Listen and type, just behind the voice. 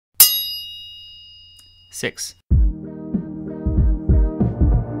6.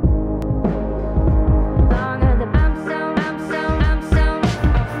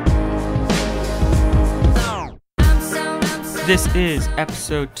 This is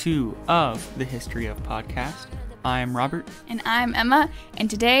episode 2 of the History of Podcast. I'm Robert. And I'm Emma, and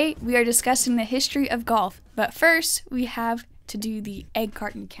today we are discussing the history of golf. But first, we have to do the egg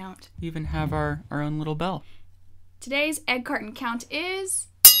carton count. We even have our own little bell. Today's egg carton count is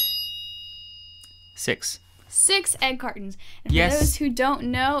 6. 6 egg cartons. And Yes. for those who don't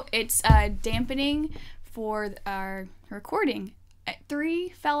know, it's dampening for our recording. 3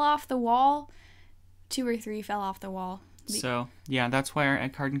 fell off the wall. 2 or 3 fell off the wall. So, yeah, that's why our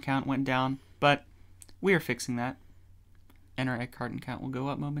egg carton count went down. But we are fixing that. And our egg carton count will go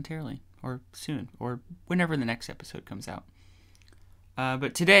up momentarily. Or soon. Or whenever the next episode comes out.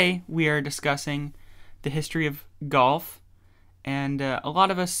 But today, we are discussing the history of golf. And a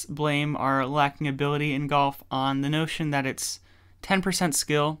lot of us blame our lacking ability in golf on the notion that it's 10%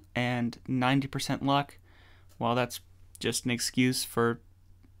 skill and 90% luck. Well, that's just an excuse for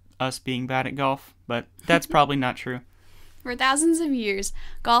us being bad at golf. But that's probably not true. For thousands of years,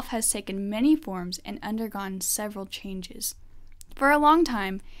 golf has taken many forms and undergone several changes. For a long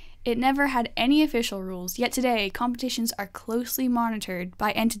time, it never had any official rules, yet today competitions are closely monitored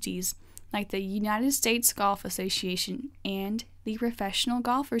by entities like the United States Golf Association and the Professional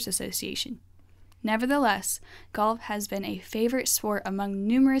Golfers Association. Nevertheless, golf has been a favorite sport among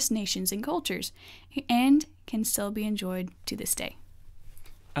numerous nations and cultures, and can still be enjoyed to this day.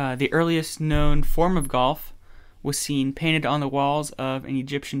 The earliest known form of golf was seen painted on the walls of an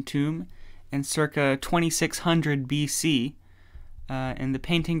Egyptian tomb in circa 2600 BC, and the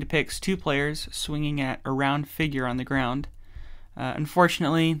painting depicts 2 players swinging at a round figure on the ground.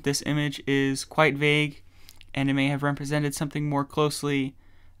 Unfortunately, this image is quite vague, and it may have represented something more closely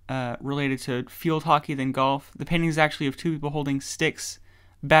related to field hockey than golf. The painting is actually of 2 people holding sticks,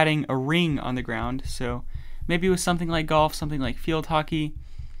 batting a ring on the ground, so maybe it was something like golf, something like field hockey.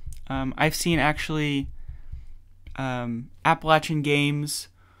 I've seen actually Appalachian games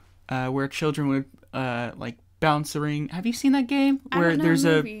where children would like bounce a ring. Have you seen that game where there's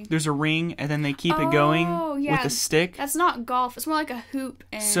a ring and then they keep it going with a stick? That's not golf. It's more like a hoop.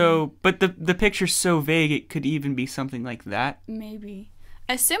 And So, but the picture's so vague it could even be something like that. maybe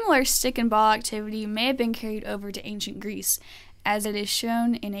a similar stick and ball activity may have been carried over to ancient Greece, as it is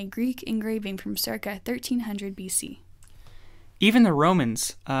shown in a Greek engraving from circa 1300 BC. Even the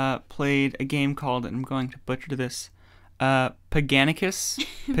Romans played a game called, and I'm going to butcher this, Paganicus.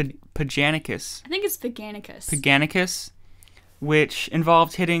 Paganicus. I think it's Paganicus. Paganicus, which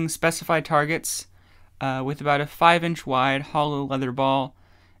involved hitting specified targets with about a 5-inch wide hollow leather ball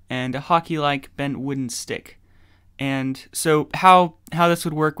and a hockey-like bent wooden stick. And so how this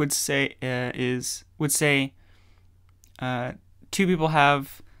would work would say 2 people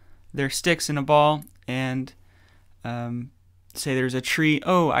have their sticks in a ball, and say there's a tree.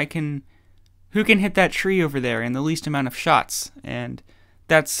 Who can hit that tree over there in the least amount of shots? And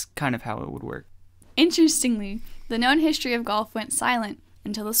that's kind of how it would work. Interestingly, the known history of golf went silent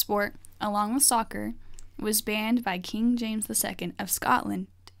until the sport, along with soccer, was banned by King James II of Scotland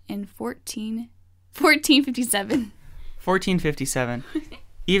in 1457. 1457.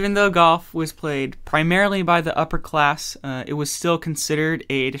 Even though golf was played primarily by the upper class, it was still considered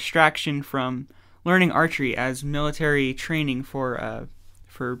a distraction from learning archery as military training for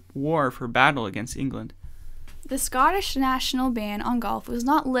battle against England. The Scottish national ban on golf was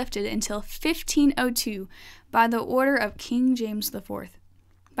not lifted until 1502 by the order of King James IV.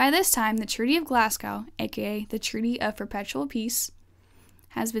 By this time, the Treaty of Glasgow, aka the Treaty of Perpetual Peace,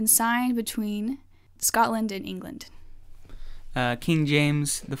 has been signed between Scotland and England. King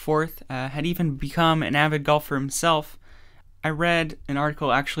James IV had even become an avid golfer himself. I read an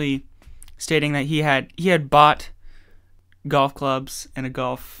article actually stating that he had bought golf clubs and a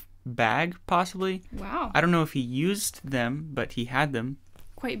golf bag, possibly. Wow. I don't know if he used them, but he had them.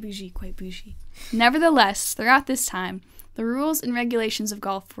 Quite bougie, quite bougie. Nevertheless, throughout this time, the rules and regulations of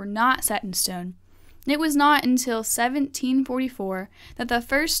golf were not set in stone. It was not until 1744 that the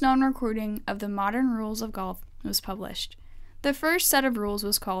first known recording of the modern rules of golf was published. The first set of rules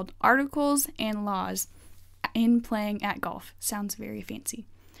was called Articles and Laws in Playing at Golf. Sounds very fancy.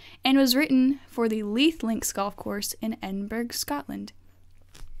 And was written for the Leith Links Golf Course in Edinburgh, Scotland.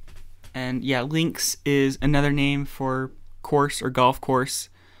 And yeah, links is another name for course or golf course,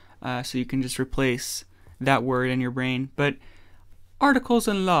 so you can just replace that word in your brain. But articles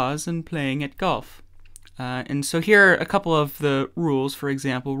and laws in playing at golf. And so here are a couple of the rules. For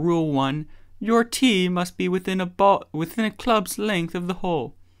example, Rule 1, your tee must be within a club's length of the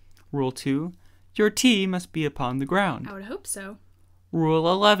hole. Rule 2, Your tee must be upon the ground. I would hope so.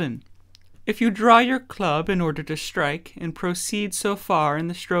 Rule 11. If you draw your club in order to strike, and proceed so far in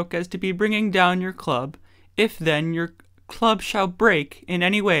the stroke as to be bringing down your club, if then your club shall break in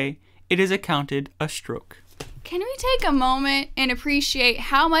any way, it is accounted a stroke. Can we take a moment and appreciate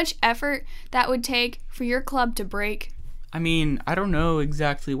how much effort that would take for your club to break? I mean, I don't know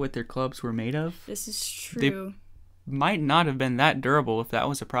exactly what their clubs were made of. This is true. They might not have been that durable if that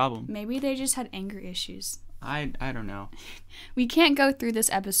was a problem. Maybe they just had anger issues. I don't know. We can't go through this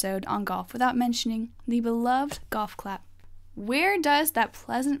episode on golf without mentioning the beloved golf clap. Where does that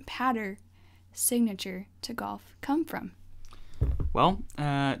pleasant patter signature to golf come from? Well,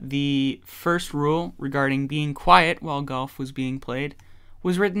 the first rule regarding being quiet while golf was being played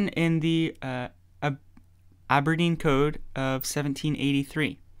was written in the Aberdeen Code of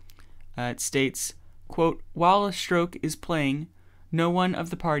 1783. It states, quote, "While a stroke is playing, no one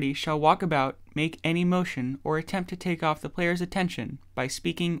of the party shall walk about, make any motion, or attempt to take off the player's attention by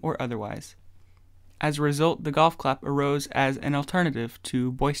speaking or otherwise." As a result, the golf clap arose as an alternative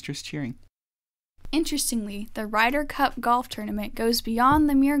to boisterous cheering. Interestingly, the Ryder Cup golf tournament goes beyond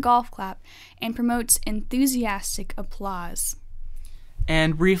the mere golf clap and promotes enthusiastic applause.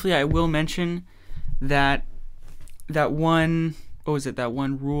 And briefly, I will mention that one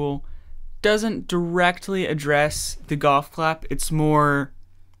rule doesn't directly address the golf clap.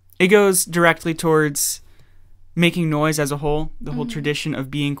 It goes directly towards making noise as a whole, the whole tradition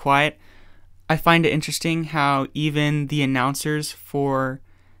of being quiet. I find it interesting how even the announcers for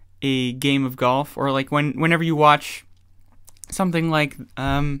a game of golf, or like whenever you watch something like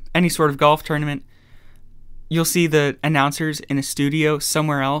any sort of golf tournament, you'll see the announcers in a studio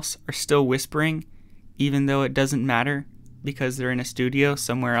somewhere else are still whispering, even though it doesn't matter because they're in a studio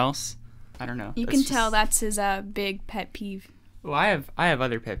somewhere else. I don't know. You can tell that's his big pet peeve. Well, I have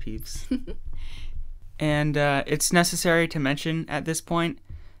other pet peeves. And it's necessary to mention at this point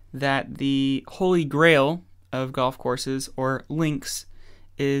that the holy grail of golf courses, or links,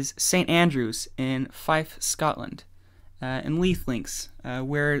 is St. Andrews in Fife, Scotland. And Leith Links,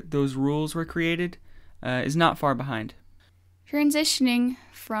 where those rules were created, is not far behind. Transitioning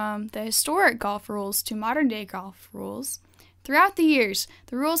from the historic golf rules to modern-day golf rules, throughout the years,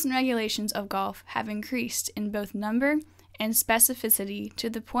 the rules and regulations of golf have increased in both number and specificity to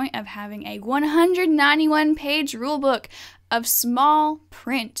the point of having a 191-page rulebook of small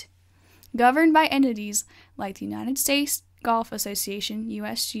print, governed by entities like the United States Golf Association,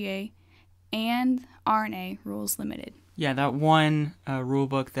 USGA, and R&A Rules Limited. Yeah, that one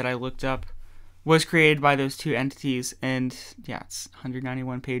rulebook that I looked up was created by those two entities, and yeah, it's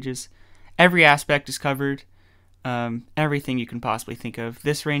 191 pages. Every aspect is covered, everything you can possibly think of.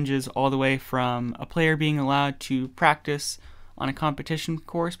 This ranges all the way from a player being allowed to practice on a competition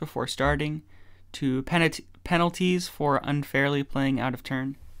course before starting, to penalties for unfairly playing out of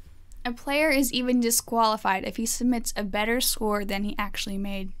turn. A player is even disqualified if he submits a better score than he actually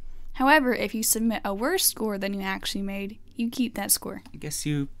made. However, if you submit a worse score than you actually made, you keep that score. I guess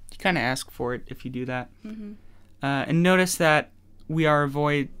you kind of ask for it if you do that. Mm-hmm. And notice that we are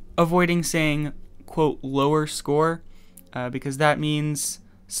avoiding saying, quote, lower score, because that means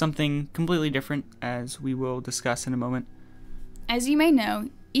something completely different, as we will discuss in a moment. As you may know,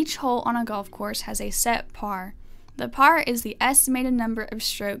 each hole on a golf course has a set par. The par is the estimated number of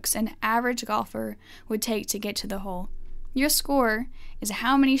strokes an average golfer would take to get to the hole. Your score is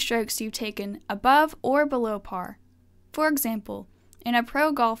how many strokes you've taken above or below par. For example, in a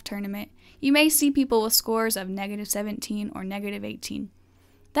pro golf tournament, you may see people with scores of -17 or -18.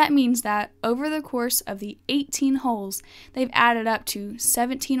 That means that over the course of the 18 holes, they've added up to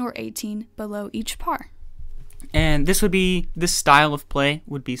 17 or 18 below each par. And this style of play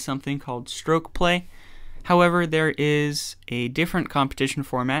would be something called stroke play. However, there is a different competition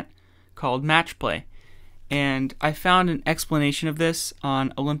format called match play. And I found an explanation of this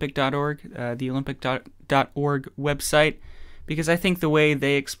on Olympic.org, the Olympic.org website, because I think the way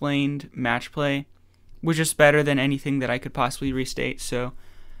they explained match play was just better than anything that I could possibly restate. So,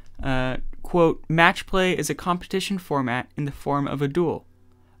 quote, "Match play is a competition format in the form of a duel.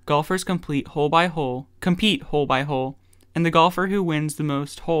 Golfers compete hole by hole, and the golfer who wins the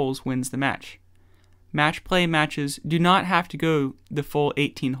most holes wins the match. Match play matches do not have to go the full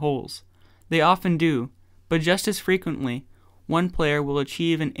 18 holes. They often do, but just as frequently, one player will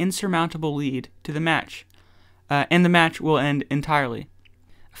achieve an insurmountable lead to the match, and the match will end entirely.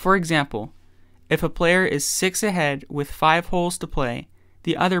 For example, if a player is 6 ahead with 5 holes to play,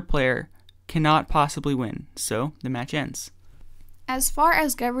 the other player cannot possibly win, so the match ends." As far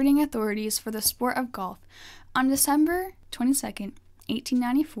as governing authorities for the sport of golf, on December 22nd,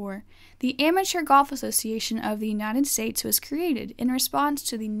 1894, the Amateur Golf Association of the United States was created in response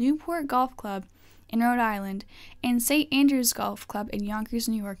to the Newport Golf Club in Rhode Island and St. Andrews Golf Club in Yonkers,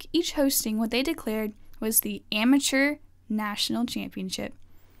 New York, each hosting what they declared was the Amateur National Championship.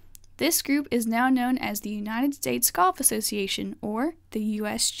 This group is now known as the United States Golf Association, or the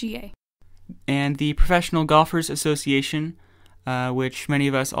USGA. And the Professional Golfers Association, which many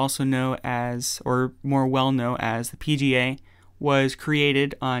of us also know as, or more well know as, the PGA, was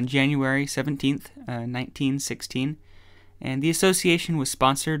created on January 17th, 1916. And the association was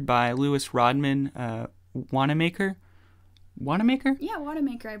sponsored by Lewis Rodman Wanamaker? Wanamaker? Yeah,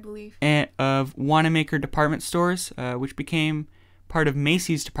 Wanamaker, I believe. And of Wanamaker Department Stores, which became part of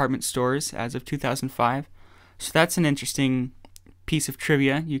Macy's Department Stores as of 2005. So that's an interesting piece of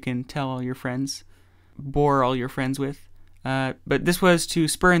trivia you can tell all your friends, bore all your friends with. But this was to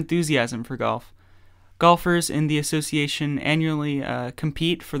spur enthusiasm for golf. Golfers in the association annually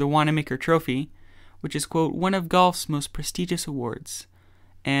compete for the Wanamaker Trophy, which is, quote, one of golf's most prestigious awards.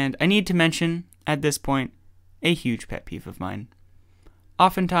 And I need to mention, at this point, a huge pet peeve of mine.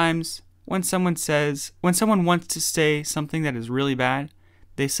 Oftentimes, when someone wants to say something that is really bad,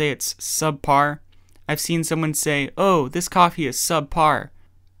 they say it's subpar. I've seen someone say, oh, this coffee is subpar.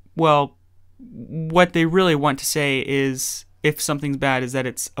 Well, what they really want to say is, if something's bad, is that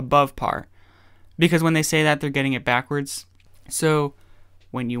it's above par. Because when they say that, they're getting it backwards. So,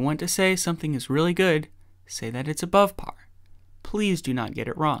 when you want to say something is really good, say that it's above par. Please do not get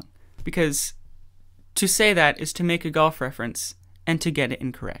it wrong. Because to say that is to make a golf reference and to get it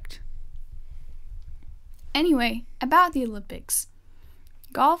incorrect. Anyway, about the Olympics.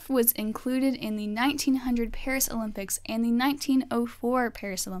 Golf was included in the 1900 Paris Olympics and the 1904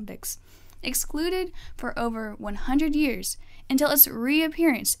 Paris Olympics, excluded for over 100 years until its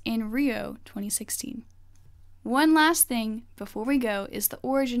reappearance in Rio 2016. One last thing before we go is the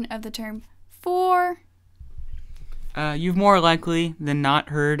origin of the term four. You've more likely than not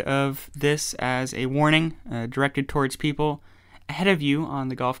heard of this as a warning directed towards people ahead of you on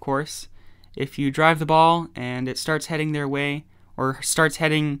the golf course. If you drive the ball and it starts heading their way, or starts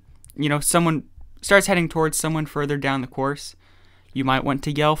heading towards someone further down the course, you might want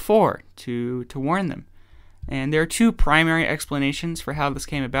to yell four to warn them. And there are two primary explanations for how this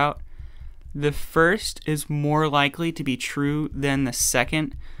came about. The first is more likely to be true than the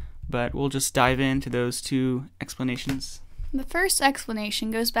second, but we'll just dive into those two explanations. The first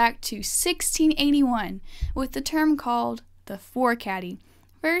explanation goes back to 1681 with the term called the four caddy,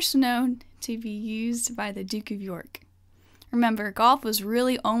 first known to be used by the Duke of York. Remember, golf was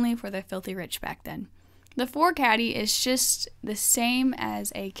really only for the filthy rich back then. The four caddy is just the same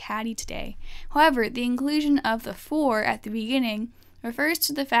as a caddy today. However, the inclusion of the four at the beginning refers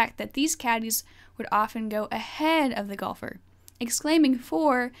to the fact that these caddies would often go ahead of the golfer. Exclaiming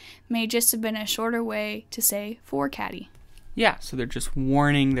four may just have been a shorter way to say four caddy. Yeah, so they're just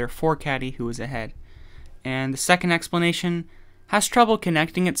warning their four caddy who is ahead. And the second explanation has trouble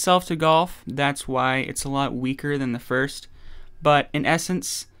connecting itself to golf. That's why it's a lot weaker than the first. But in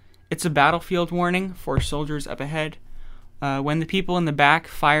essence, it's a battlefield warning for soldiers up ahead. When the people in the back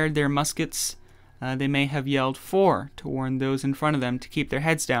fired their muskets, they may have yelled four to warn those in front of them to keep their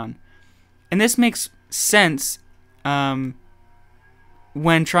heads down. And this makes sense when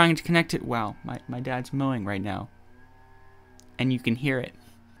trying to connect it. Wow, my dad's mowing right now. And you can hear it.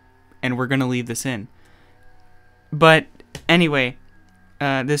 And we're going to leave this in. But anyway,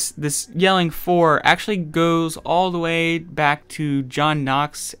 this yelling four actually goes all the way back to John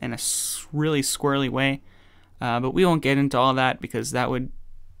Knox in a really squirrely way. But we won't get into all that because that would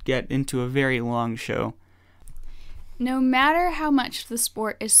get into a very long show. No matter how much the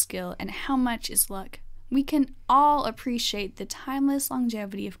sport is skill and how much is luck, we can all appreciate the timeless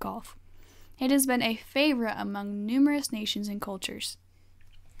longevity of golf. It has been a favorite among numerous nations and cultures.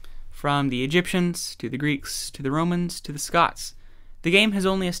 From the Egyptians, to the Greeks, to the Romans, to the Scots, the game has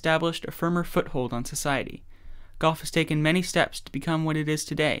only established a firmer foothold on society. Golf has taken many steps to become what it is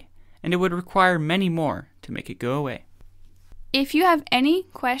today, and it would require many more to make it go away. If you have any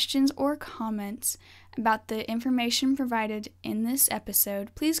questions or comments about the information provided in this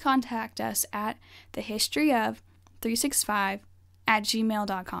episode, please contact us at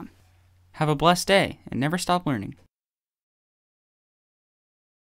thehistoryof365@gmail.com. Have a blessed day, and never stop learning.